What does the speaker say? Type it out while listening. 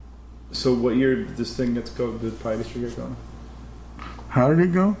So what year did this thing get going? Did Pie District get going? How did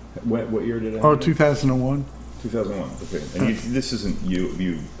it go? What year did it? Oh, 2001. 2001. Okay, and this isn't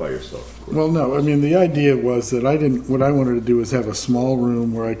you by yourself. Of course. Well, no. I mean, the idea was that I didn't. What I wanted to do was have a small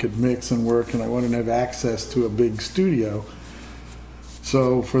room where I could mix and work, and I wanted to have access to a big studio.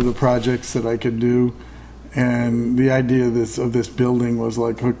 So for the projects that I could do, and the idea of this building was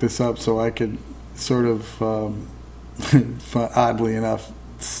like hook this up so I could sort of, oddly enough,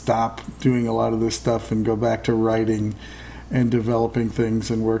 stop doing a lot of this stuff and go back to writing and developing things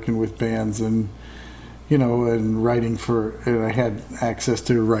and working with bands and. And writing and I had access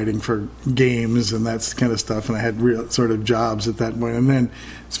to writing for games and that kind of stuff, and I had real sort of jobs at that point. And then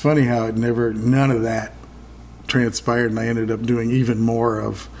it's funny how none of that transpired, and I ended up doing even more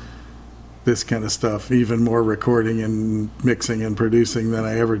of this kind of stuff, even more recording and mixing and producing than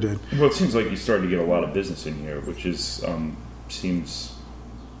I ever did. Well, it seems like you started to get a lot of business in here, which is seems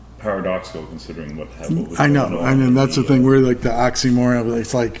paradoxical considering what was I know. going on. I mean, that's the thing. We're like the oxymoron of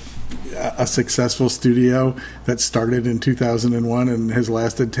it's like a successful studio that started in 2001 and has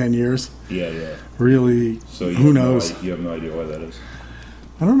lasted 10 years. Yeah. Really, so who knows? You have no idea why that is.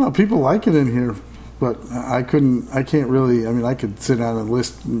 I don't know. People like it in here, but I can't really. I mean, I could sit down and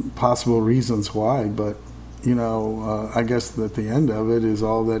list possible reasons why, but I guess that the end of it is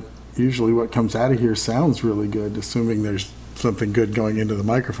all that usually what comes out of here sounds really good, assuming there's something good going into the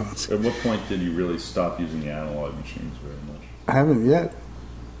microphones. At what point did you really stop using the analog machines very much? I haven't yet.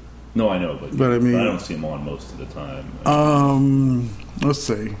 No, I know, but I mean, I don't see them on most of the time. Let's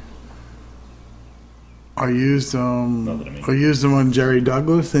see. I used them. I used them on Jerry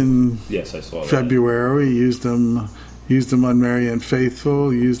Douglas in yes, I saw February. Used them on Marianne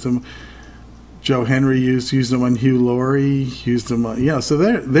Faithfull. Used them. Joe Henry used them on Hugh Laurie. Used them on, so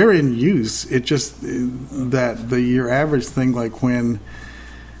they're in use. It just that your average thing, like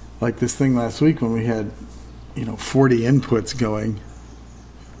this thing last week when we had 40 inputs going.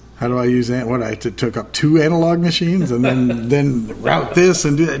 How do I use that? What I took up 2 analog machines and then route this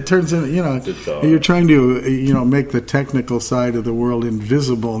and do that. It turns in you're trying to make the technical side of the world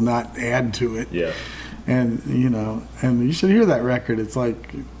invisible, not add to it. Yeah. And and you should hear that record. It's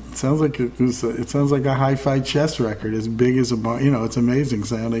like it sounds like a hi-fi chess record, as big as a bar. It's amazing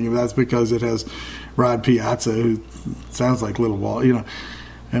sounding. That's because it has Rod Piazza, who sounds like Little Wall.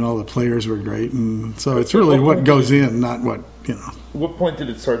 And all the players were great, and so it's really what goes in, not what. What point did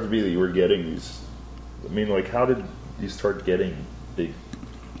it start to be that you were getting these? I mean, how did you start getting big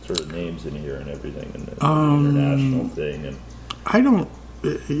sort of names in here and everything, and the international thing? And I don't.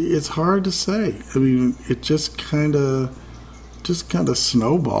 It's hard to say. I mean, it just kind of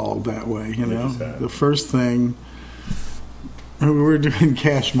snowballed that way. The first thing we were doing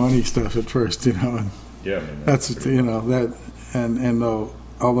Cash Money stuff at first, and yeah, I mean, that's that, and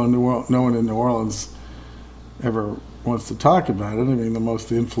although no one in New Orleans ever wants to talk about it. I mean, the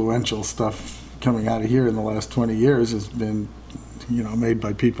most influential stuff coming out of here in the last 20 years has been, made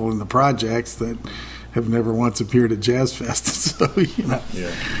by people in the projects that have never once appeared at Jazz Fest. So,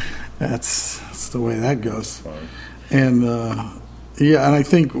 that's the way that goes. Fine. And, and I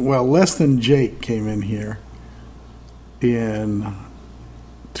think, Less Than Jake came in here in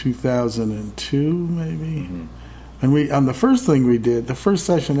 2002, maybe. Mm-hmm. And on the first thing we did, the first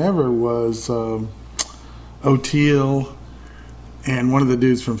session ever was O'Teal and one of the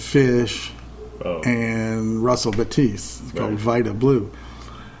dudes from Fish and Russell Batiste, called Vita Blue.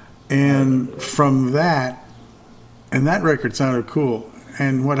 And from that, and that record sounded cool.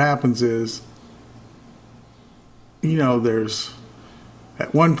 And what happens is, there's,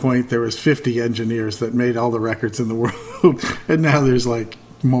 at one point there was 50 engineers that made all the records in the world. And now there's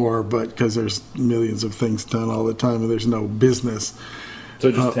more, but because there's millions of things done all the time and there's no business.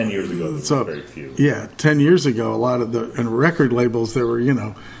 So just 10 years ago, there were very few. Yeah, 10 years ago, a lot of the record labels, there were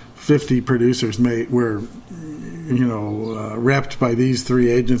 50 producers were repped by these 3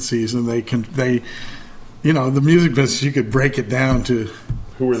 agencies, and the music business, you could break it down to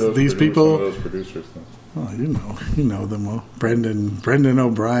who were these people. Some of those producers? Well, you know them all. Brendan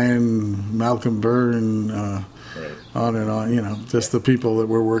O'Brien, Malcolm Byrne, right. On and on. The people that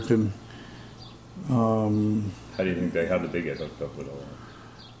were working. How do you think how did they get hooked up with all that?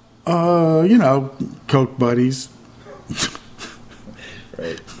 Coke buddies.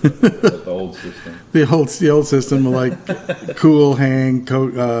 Right. The old system. The old system, like Cool, Hang,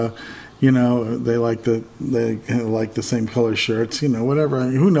 Coke. They like the same color shirts. Whatever.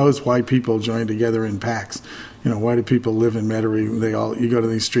 Who knows why people join together in packs? Why do people live in Metairie? You go to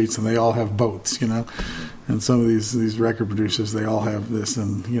these streets and they all have boats. And some of these record producers, they all have this,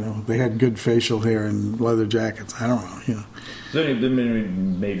 and they had good facial hair and leather jackets. I don't know. Has there been any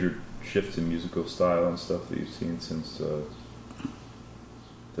major shifts in musical style and stuff that you've seen since the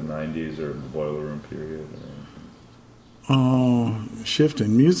 '90s or the Boiler Room period? Shift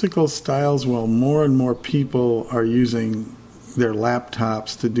in musical styles. Well, more and more people are using their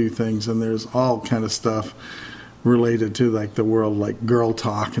laptops to do things, and there's all kind of stuff related to like the world, like Girl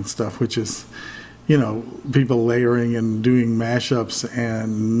Talk and stuff, which is people layering and doing mashups,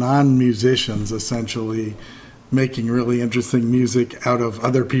 and non-musicians essentially making really interesting music out of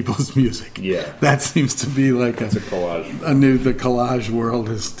other people's music. Yeah, that seems to be like a collage. The collage world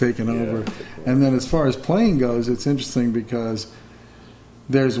has taken over. And then as far as playing goes, it's interesting because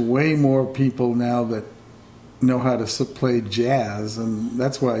there's way more people now that know how to play jazz, and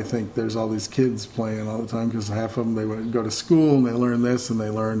that's why I think there's all these kids playing all the time, because half of them, they would go to school and they learn this, and they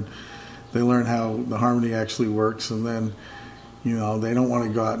learn how the harmony actually works, and then they don't want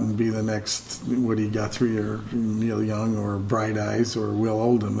to go out and be the next Woody Guthrie or Neil Young or Bright Eyes or Will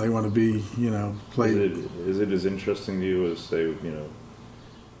Oldham. They want to be play. Is it as interesting to you as, say,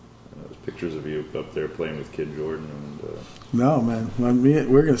 pictures of you up there playing with Kid Jordan? No, man.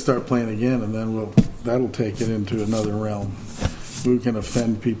 We're going to start playing again, and then that'll take it into another realm. We can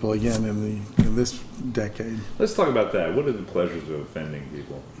offend people again in this decade. Let's talk about that. What are the pleasures of offending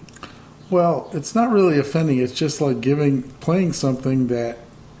people? Well, it's not really offending. It's just like playing something that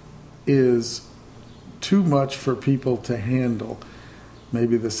is too much for people to handle.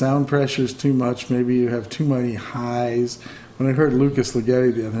 Maybe the sound pressure is too much. Maybe you have too many highs. When I heard Lucas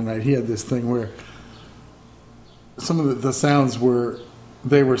Ligeti the other night, he had this thing where some of the sounds were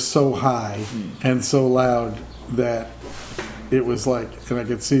so high and so loud that it was like, and I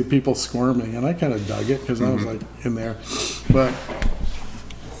could see people squirming, and I kind of dug it because I was like in there. But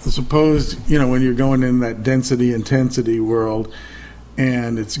suppose, when you're going in that density-intensity world,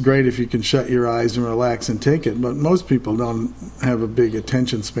 and it's great if you can shut your eyes and relax and take it, but most people don't have a big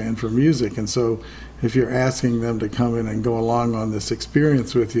attention span for music, and so if you're asking them to come in and go along on this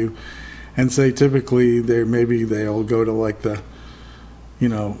experience with you, and say typically they'll go to like the,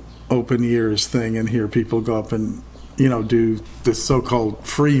 open ears thing and hear people go up and, do this so-called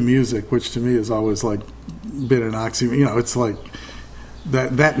free music, which to me is always like been an oxymoron. It's like,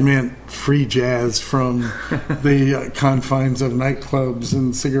 that meant free jazz from the confines of nightclubs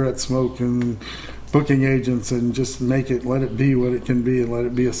and cigarette smoke and booking agents, and just let it be what it can be, and let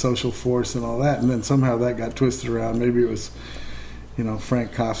it be a social force and all that. And then somehow that got twisted around. Maybe it was,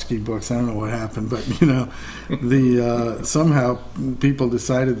 Frank Kafsky books. I don't know what happened, but somehow people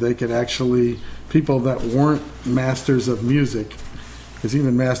decided they could actually, people that weren't masters of music, because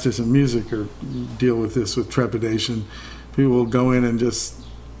even masters of music deal with this with trepidation. People will go in and just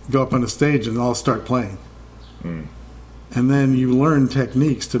go up on a stage and all start playing. And then you learn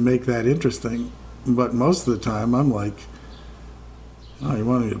techniques to make that interesting. But most of the time, I'm like, oh, you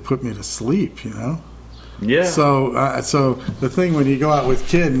wanted to put me to sleep, Yeah. So the thing when you go out with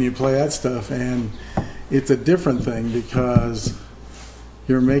Kid and you play that stuff, and it's a different thing because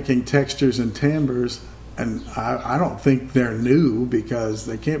you're making textures and timbres. And I don't think they're new, because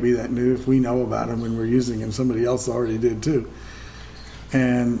they can't be that new if we know about them when we're using them. Somebody else already did too.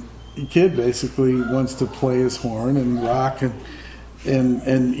 And Kid basically wants to play his horn and rock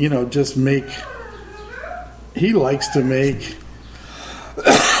and just make. He likes to make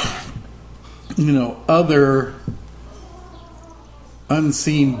other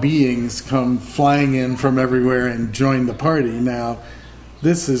unseen beings come flying in from everywhere and join the party. Now,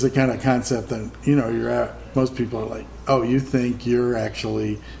 this is a kind of concept that, most people are like, oh, you think you're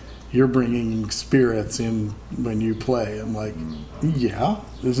bringing spirits in when you play. I'm like, yeah,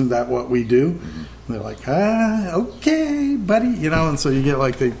 isn't that what we do? And they're like, okay, buddy, and so you get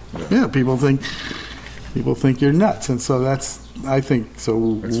like people think you're nuts. And so I think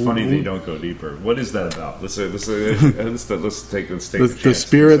so. It's funny they don't go deeper. What is that about? Let's take the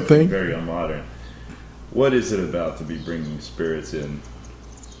spirit thing. Very unmodern. What is it about to be bringing spirits in?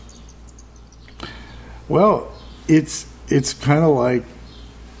 Well, it's kind of like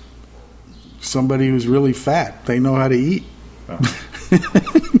somebody who's really fat. They know how to eat.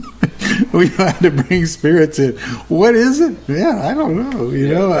 We know how to bring spirits in. What is it? Yeah, I don't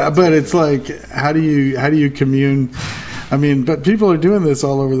know. But it's like, how do you commune? I mean, but people are doing this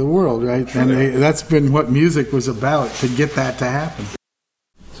all over the world, right? And that's been what music was about, to get that to happen.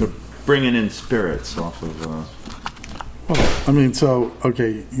 So bringing in spirits off of.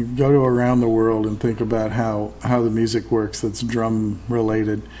 You go to around the world and think about how the music works that's drum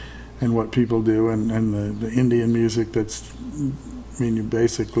related, and what people do, and the Indian music you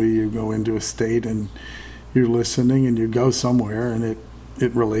basically go into a state and you're listening and you go somewhere and it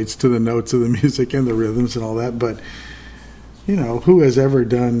relates to the notes of the music and the rhythms and all that. But, you know, who has ever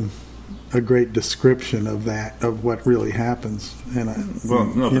done a great description of that, of what really happens? And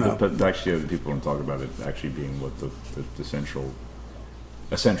but actually other people don't talk about it actually being what the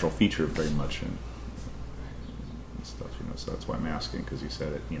central feature very much in stuff, you know. So that's why I'm asking, because you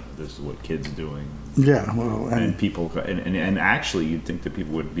said it, you know, this is what kids doing. Yeah, well, and people, and actually, you'd think that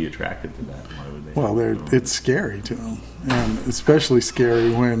people would be attracted to that. Why would they? Well, it's scary to them, and especially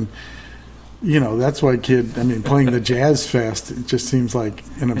scary when, you know, that's why playing the Jazz Fest, it just seems like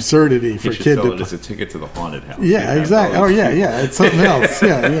an absurdity for a kid to. It's a ticket to the haunted house. Yeah, exactly. Oh, yeah, it's something else.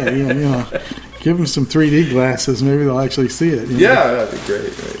 Yeah, you know. Give them some 3D glasses, maybe they'll actually see it. You know? Yeah, that'd be great.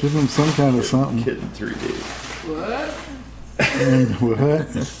 Right? Give them some kind of something. Kid in 3D. What? And what?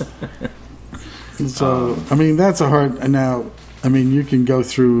 So, that's a hard. Now, you can go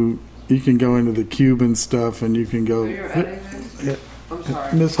into the Cuban stuff, and you can go. You're editing this? I'm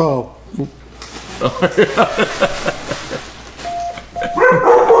sorry. Miss Hall.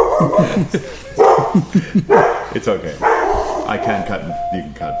 It's okay. I can cut. You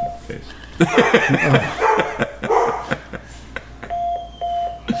can cut in the face.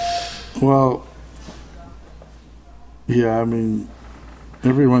 Well, yeah,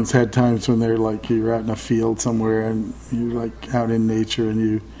 everyone's had times when they're like, you're out in a field somewhere and you're like out in nature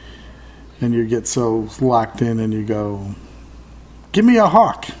and you get so locked in and you go, give me a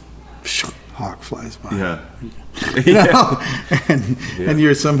hawk. Hawk flies by. Yeah. You know? And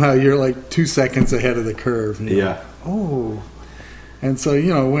you're like 2 seconds ahead of the curve. Yeah. Oh. And so,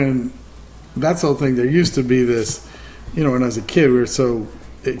 you know, when that's the whole thing, there used to be this, you know, when I was a kid, we were so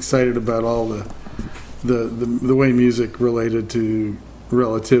excited about all the way music related to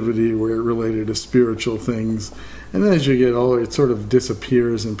relativity, where it related to spiritual things. And then as you get older, it sort of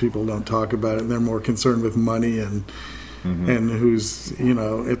disappears and people don't talk about it, and they're more concerned with money and who's, you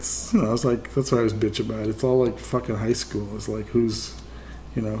know, it's, you know, it's like, that's what I was bitch about. It's all like fucking high school. It's like, who's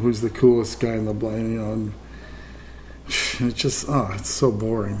the coolest guy in the blind, you know, and it's just, it's so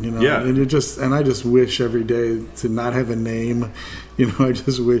boring, you know. Yeah. And I just wish every day to not have a name, you know. I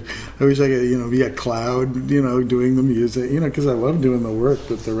wish I could, you know, be a cloud, you know, doing the music, you know, because I love doing the work,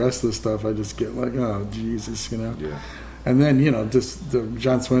 but the rest of the stuff I just get like, oh Jesus, you know. Yeah. And then, you know,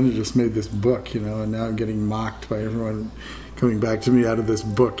 John Swindon just made this book, you know, and now I'm getting mocked by everyone coming back to me out of this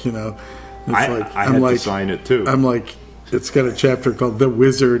book, you know. It's I had to sign it too. I'm like, it's got a chapter called The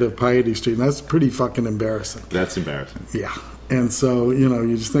Wizard of Piety Street, and that's pretty fucking embarrassing. That's embarrassing. Yeah. And so, you know,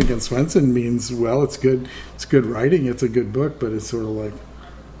 you just think, and Swenson means, well, it's good writing, it's a good book, but it's sort of like,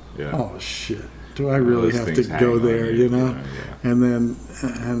 oh shit, do I really have to go there, you know? Yeah.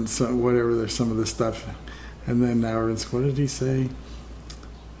 And so whatever, there's some of the stuff. And then Naurin's, what did he say?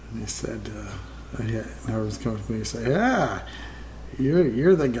 And he said, Naurin's coming to me and said,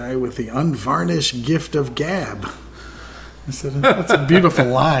 you're the guy with the unvarnished gift of gab. I said, that's a beautiful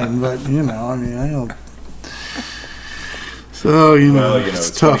line, but, you know, I don't. So, you know,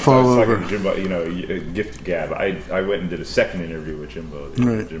 it's tough all over. Jimbo, you know, gift of gab. I went and did a second interview with Jimbo,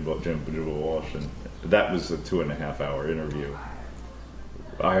 right. Jimbo Walsh, and that was a 2.5-hour interview.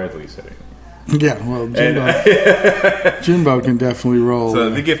 I hardly said anything. Yeah, well, Jimbo can definitely roll. So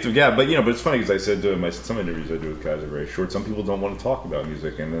the gift of gab, but it's funny because I said to him, some interviews I do with guys are very short. Some people don't want to talk about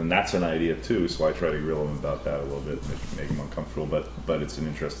music, and then that's an idea too. So I try to grill him about that a little bit, make him uncomfortable. But it's an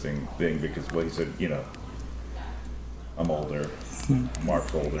interesting thing because he said, you know, I'm older,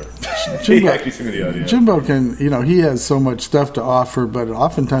 Mark's older. Jimbo can, you know, he has so much stuff to offer, but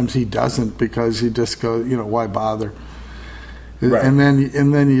oftentimes he doesn't because he just goes, you know, why bother? Right. And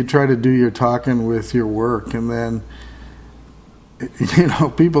then you try to do your talking with your work, and then, you know,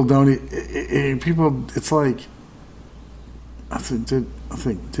 people don't. It's like, I think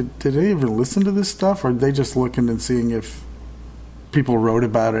did they even listen to this stuff, or are they just looking and seeing if people wrote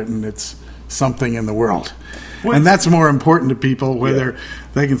about it and it's something in the world? And that's more important to people, whether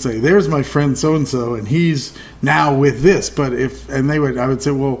they can say, "There's my friend so and so, and he's now with this." But I would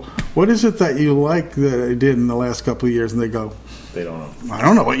say, "Well, what is it that you like that I did in the last couple of years?" And they go, "They don't know. I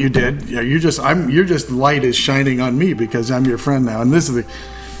don't know what you did. Yeah, you're just light is shining on me because I'm your friend now, and this is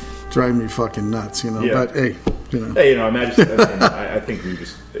driving me fucking nuts, you know." Yeah. But hey, you know. Hey, you know, I think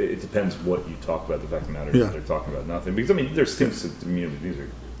it depends what you talk about. The fact of the matter is they're talking about nothing because there's things that music.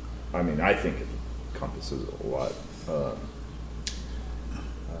 I think it encompasses a lot.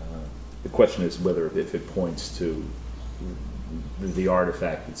 The question is whether if it points to the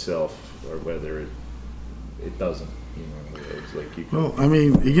artifact itself or whether it doesn't. You know, it's like you. Well, I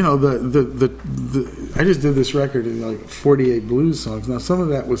mean, you know, the I just did this record in like 48 blues songs. Now, some of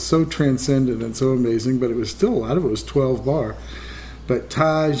that was so transcendent and so amazing, but it was still, a lot of it was 12 bar. But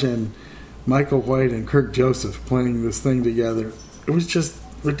Taj and Michael White and Kirk Joseph playing this thing together, it was just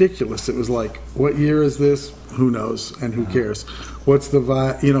ridiculous. It was like, what year is this? Who knows? And who cares? What's the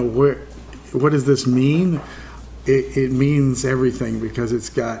vibe? You know, what does this mean? It means everything, because it's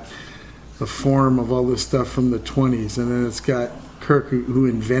got the form of all this stuff from the 20s, and then it's got Kirk who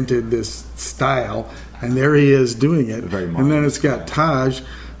invented this style, and there he is doing it. And then it's got Taj,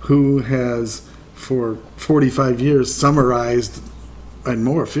 who has for 45 years summarized, and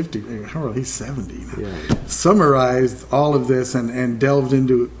more, 50, how old? He's 70 now. Yeah. Summarized all of this and delved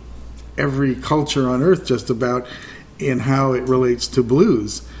into every culture on earth just about in how it relates to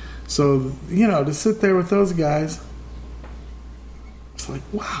blues. So, you know, to sit there with those guys, it's like,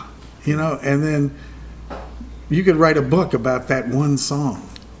 wow. You know, and then you could write a book about that one song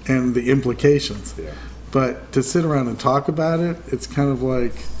and the implications. Yeah. But to sit around and talk about it, it's kind of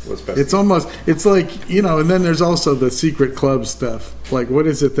like, it's like, you know, and then there's also the secret club stuff. Like, what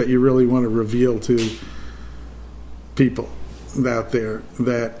is it that you really want to reveal to people out there?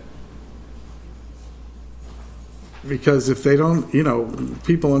 That, because if they don't, you know,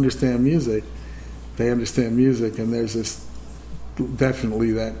 people understand music, they understand music, and there's this,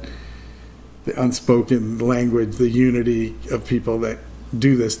 definitely that, the unspoken language, the unity of people that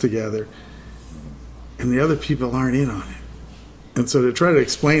do this together, and the other people aren't in on it. And so to try to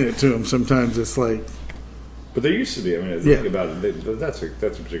explain it to them, sometimes it's like. But there used to be. I mean, think about it. That's a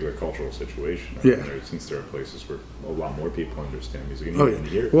particular cultural situation. I mean, since there are places where a lot more people understand music, and you can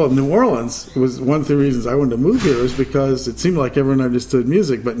hear it. Well, New Orleans was one of the reasons I wanted to move here, is because it seemed like everyone understood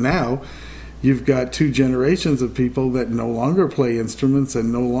music, but now you've got two generations of people that no longer play instruments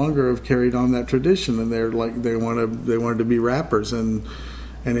and no longer have carried on that tradition, and they're like, they wanted to be rappers, and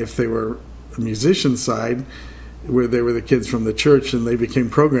if they were a musician side, where they were the kids from the church and they became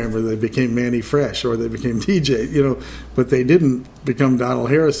programmer, they became Manny Fresh, or they became DJ, you know, but they didn't become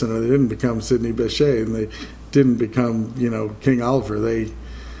Donald Harrison, or they didn't become Sidney Bechet, and they didn't become, you know, King Oliver. They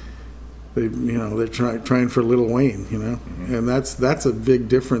you know, they're trying for Lil Wayne, you know, and that's a big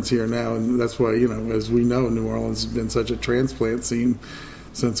difference here now, and that's why, you know, as we know, New Orleans has been such a transplant scene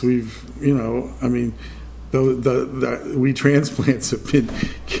since we've, you know, I mean, we transplants have been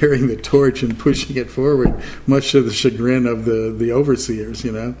carrying the torch and pushing it forward, much to the chagrin of the overseers,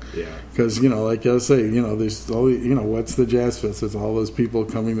 you know. Yeah. Because, you know, like I was saying, you know, there's all, you know, what's the Jazz Fest? There's all those people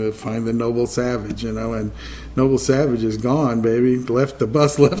coming to find the Noble Savage, you know, and Noble Savage is gone, baby. The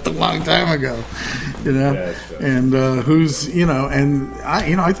bus left a long time ago, you know. Yeah, and who's, you know, and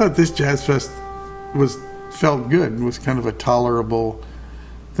I thought this Jazz Fest felt good and was kind of a tolerable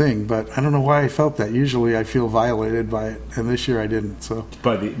thing, but I don't know why I felt that. Usually I feel violated by it, and this year I didn't. So,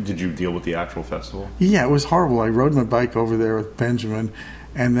 did you deal with the actual festival? Yeah, it was horrible. I rode my bike over there with Benjamin,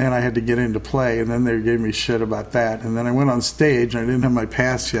 and then I had to get in to play, and then they gave me shit about that. And then I went on stage, and I didn't have my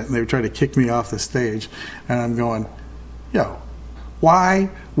pass yet, and they were trying to kick me off the stage, and I'm going, yo,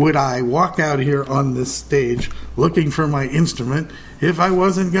 why would I walk out here on this stage looking for my instrument if I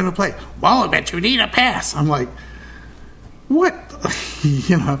wasn't going to play? Well, I bet you need a pass. I'm like, what?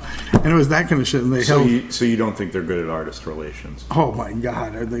 You know, and it was that kind of shit. And so you don't think they're good at artist relations? Oh my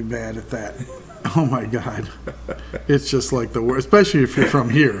God, are they bad at that? Oh my God, it's just like the worst. Especially if you're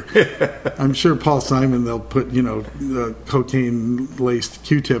from here. I'm sure Paul Simon, they'll put, you know, cocaine laced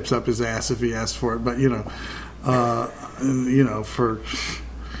Q-tips up his ass if he asks for it. But you know,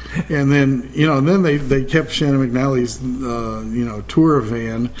 and then they kept Shannon McNally's tour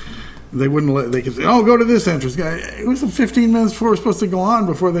van. They wouldn't let. They could say, "Oh, go to this entrance." It was 15 minutes before we were supposed to go on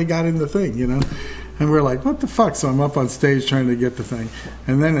before they got in the thing, you know. And we're like, "What the fuck?" So I'm up on stage trying to get the thing,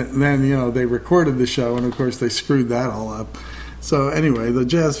 and then you know, they recorded the show, and of course they screwed that all up. So anyway, the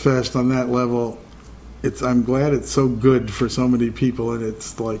Jazz Fest on that level, I'm glad it's so good for so many people, and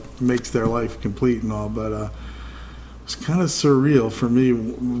it's like makes their life complete and all. But it's kind of surreal for me.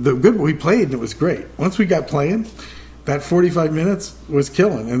 We played and it was great. Once we got playing, that 45 minutes was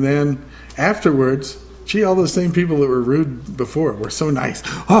killing. And then afterwards, gee, all those same people that were rude before were so nice.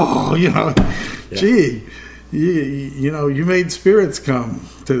 Oh, you know, gee, you know, you made spirits come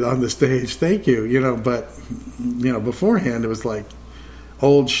on the stage. Thank you. You know, but, you know, beforehand it was like,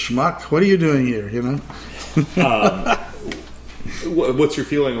 old schmuck, what are you doing here, you know? What's your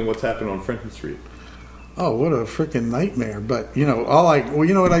feeling on what's happened on Frenton Street? Oh, what a freaking nightmare! But you know,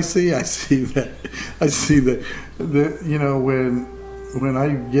 you know what I see? I see that you know, when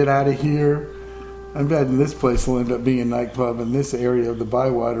I get out of here, I'm betting this place will end up being a nightclub, and this area of the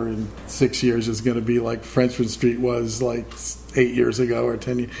Bywater in 6 years is going to be like Frenchman Street was like 8 years ago or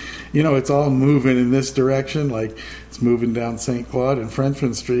 10 years. You know, it's all moving in this direction. Like it's moving down St. Claude and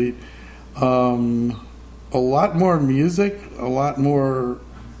Frenchman Street. A lot more music, a lot more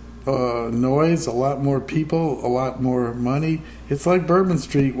noise, a lot more people, a lot more money. It's like Bourbon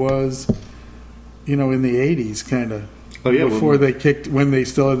Street was, you know, in the 80s, kind of. Oh, yeah, before they kicked, when they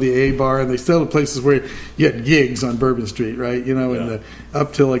still had the A bar, and they still had places where you had gigs on Bourbon Street, right? You know, in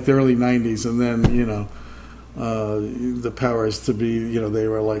up till like the early 90s, and then, you know, the powers to be, you know, they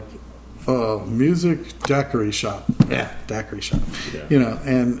were like, music daiquiri shop. Yeah, daiquiri shop. Yeah. You know,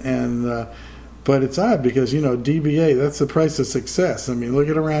 and but it's odd because, you know, DBA, that's the price of success. I mean, look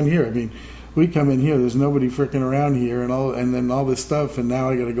at around here. I mean, we come in here, there's nobody freaking around here, and then all this stuff, and now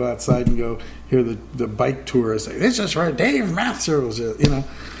I got to go outside and go hear the bike tourists say, "This is where Dave Mather was," you know.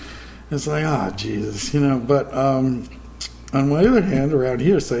 It's like, oh Jesus, you know. But on the other hand, around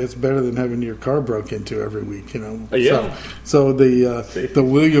here, say it's better than having your car broke into every week, you know. Yeah. So the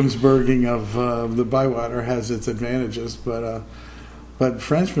Williamsburging of the Bywater has its advantages, but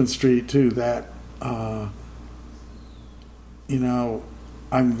Frenchman Street too. That you know.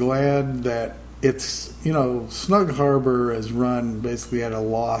 I'm glad that it's, you know, Snug Harbor has run basically at a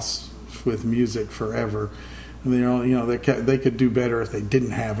loss with music forever. And you know, they could do better if they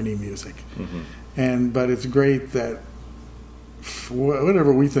didn't have any music. Mm-hmm. But it's great that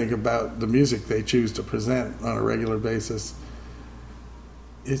whatever we think about the music they choose to present on a regular basis,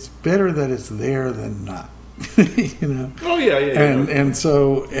 it's better that it's there than not. You know. Oh yeah. And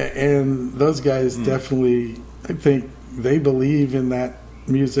so those guys definitely, I think they believe in that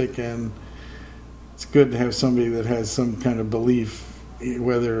music, and it's good to have somebody that has some kind of belief,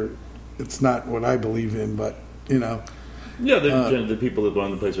 whether it's not what I believe in, but you know. Yeah, the people that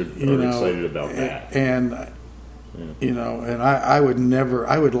run the place are excited about that. And you know, and I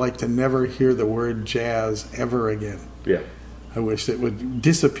would like to never hear the word jazz ever again. Yeah. I wish it would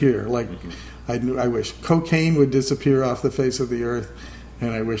disappear. Like I wish cocaine would disappear off the face of the earth.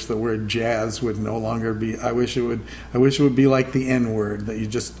 And I wish the word jazz would no longer be. I wish it would be like the N word, that you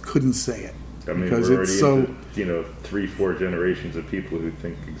just couldn't say it. I mean, because we're already it's so, into, you know, 3-4 generations of people who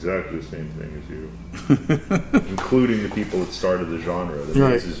think exactly the same thing as you, including the people that started the genre. That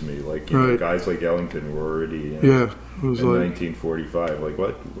amazes me. Like, you know, guys like Ellington were already, you know, it was in like 1945. Like,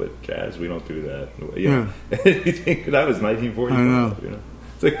 what jazz? We don't do that. You know? You think that was 1945? I know. You know?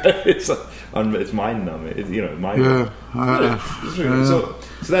 It's mind numbing. You know, mind numbing. So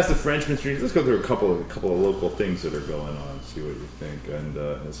that's the Frenchman Street. Let's go through a couple of local things that are going on. See what you think.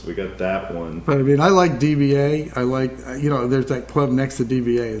 And so we got that one. But I mean, I like DBA. I like, you know, there's that club next to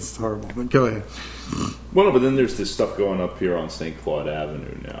DBA. It's horrible. But go ahead. Well, no, but then there's this stuff going up here on St. Claude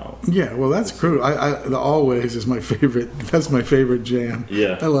Avenue now. Yeah, well, that's cool. The Always is my favorite. That's my favorite jam.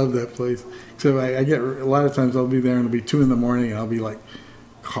 Yeah, I love that place. So I get a lot of times I'll be there and it'll be 2 a.m. and I'll be like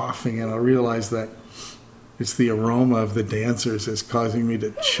coughing, and I'll realize that it's the aroma of the dancers is causing me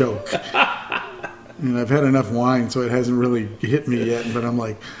to choke. And I've had enough wine, so it hasn't really hit me yet. But I'm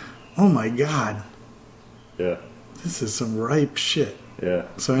like, oh my God, this is some ripe shit. Yeah.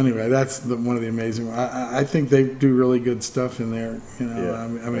 So anyway, that's one of the amazing. I think they do really good stuff in there. You know,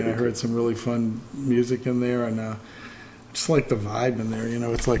 I mean, I heard some really fun music in there, and just like the vibe in there. You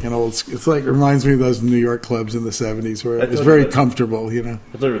know, it's like it reminds me of those New York clubs in the '70s where it was very comfortable. You know.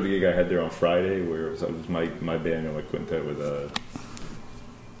 I thought of the gig I had there on Friday, where it was my band and my quintet with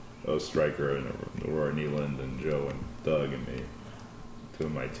Stryker and Aurora Nealand and Joe and Doug and me, 2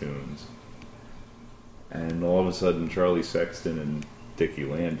 of my tunes, and all of a sudden Charlie Sexton and Dickie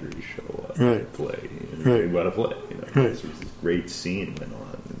Landry show up to play. And they want to play. You know, this was this great scene went on.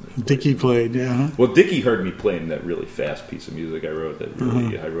 Dickie played, Well, Dickie heard me playing that really fast piece of music I wrote.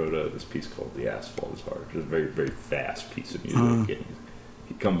 I wrote this piece called "The Asphalt Is Hard," which is a very, very fast piece of music.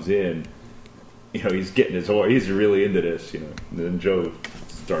 He comes in, you know, he's getting his horn. He's really into this, you know. And then Joe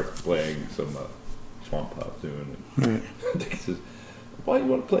starts playing some swamp pop tune, and Dickie says, "Why do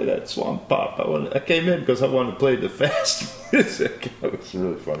you want to play that swamp pop? I came in because I wanted to play the fast music." It was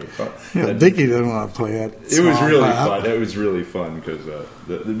really funny. Yeah, Dickie didn't want to play that. It was really fun. It was really fun because,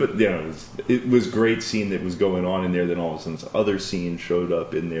 but you know, it was great scene that was going on in there. Then all of a sudden, this other scene showed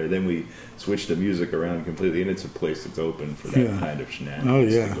up in there. Then we switched the music around completely, and it's a place that's open for that kind of shenanigans. Oh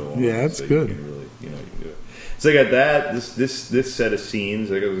yeah, to go on. That's so good. You can really, you know, you can do it. So I got that. This set of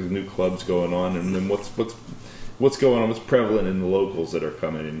scenes. I got these new clubs going on, and then what's going on? What's prevalent in the locals that are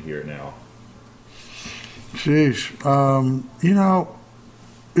coming in here now? Sheesh. You know,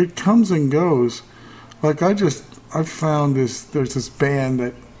 it comes and goes. Like I found there's this band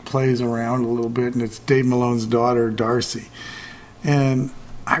that plays around a little bit, and it's Dave Malone's daughter, Darcy. And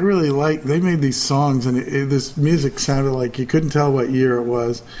I really they made these songs, and this music sounded like you couldn't tell what year it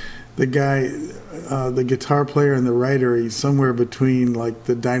was. The guy, the guitar player and the writer, he's somewhere between like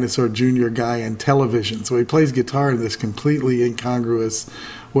the Dinosaur Jr. guy and Television. So he plays guitar in this completely incongruous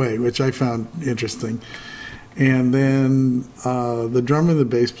way, which I found interesting. And then the drummer and the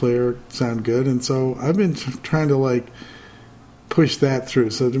bass player sound good, and so I've been trying to like push that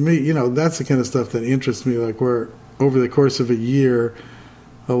through. So to me, you know, that's the kind of stuff that interests me. Like where over the course of a year,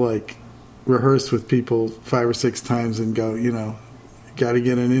 I'll like rehearse with people 5 or 6 times and go, you know, got to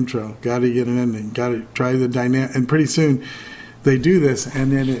get an intro, got to get an ending, got to try the dynamic, and pretty soon they do this,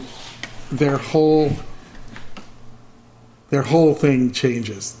 and then their whole thing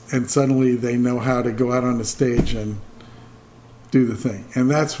changes, and suddenly they know how to go out on the stage and do the thing. And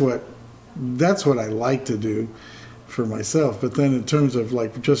that's what I like to do for myself. But then in terms of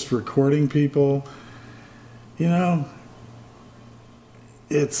like just recording people, you know,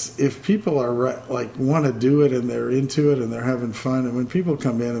 it's if people are like want to do it and they're into it and they're having fun, and when people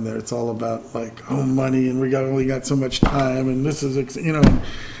come in and it's all about like, oh, money, and we only got so much time, and this is, you know,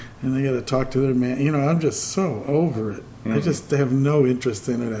 and they got to talk to their man. You know, I'm just so over it. Mm-hmm. I just have no interest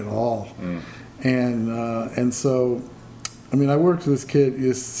in it at all. And so, I mean, I worked with this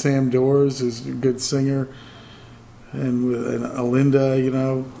kid, Sam Doors, who's a good singer, and with Alinda, you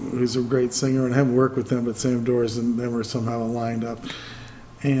know, who's a great singer. And I haven't worked with them, but Sam Doors and them were somehow lined up.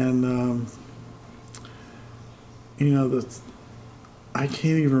 And, you know, I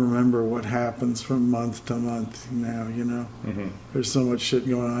can't even remember what happens from month to month now, you know. Mm-hmm. There's so much shit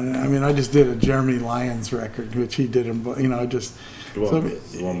going on. I mean, I just did a Jeremy Lyons record, which he did, you know, the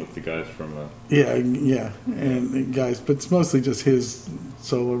one with the guys from... Yeah, and guys, but it's mostly just his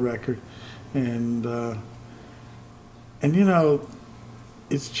solo record. And you know,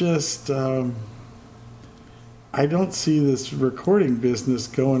 it's just... I don't see this recording business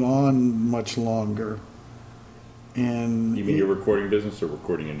going on much longer. And you mean your recording business or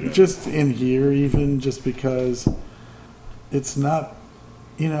recording in general? Just in here, even just because it's not,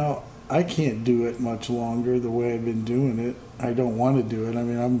 you know, I can't do it much longer the way I've been doing it. I don't want to do it. I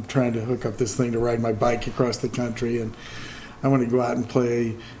mean, I'm trying to hook up this thing to ride my bike across the country, and I want to go out and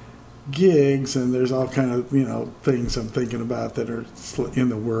play gigs, and there's all kind of, you know, things I'm thinking about that are in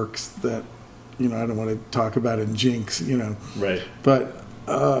the works that, you know, I don't want to talk about in jinx, you know. Right. But,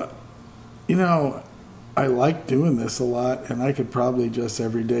 you know, I like doing this a lot, and I could probably just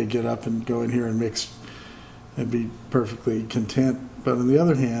every day get up and go in here and mix and be perfectly content. But on the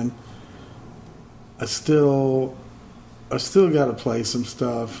other hand, I still got to play some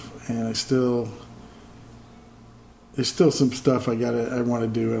stuff, and there's still some stuff I want to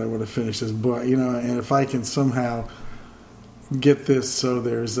do, and I want to finish this book, you know. And if I can somehow get this so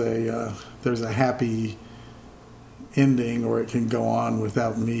there's a happy ending, or it can go on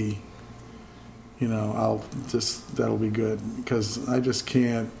without me, you know, that'll be good, because I just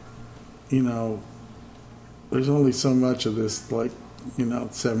can't, you know, there's only so much of this, like, you know,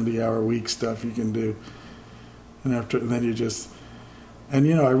 70-hour week stuff you can do. And then you just, and,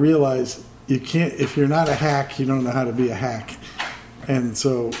 you know, I realize you can't, if you're not a hack, you don't know how to be a hack. And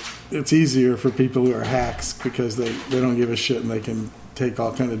so it's easier for people who are hacks, because they don't give a shit, and they can take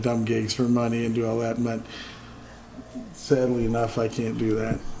all kind of dumb gigs for money and do all that. But sadly enough, I can't do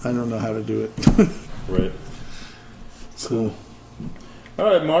that. I don't know how to do it. Right. So. All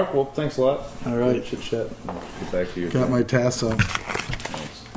right, Mark. Well, thanks a lot. All right. Chit chat. Get back to you. Got my tass up.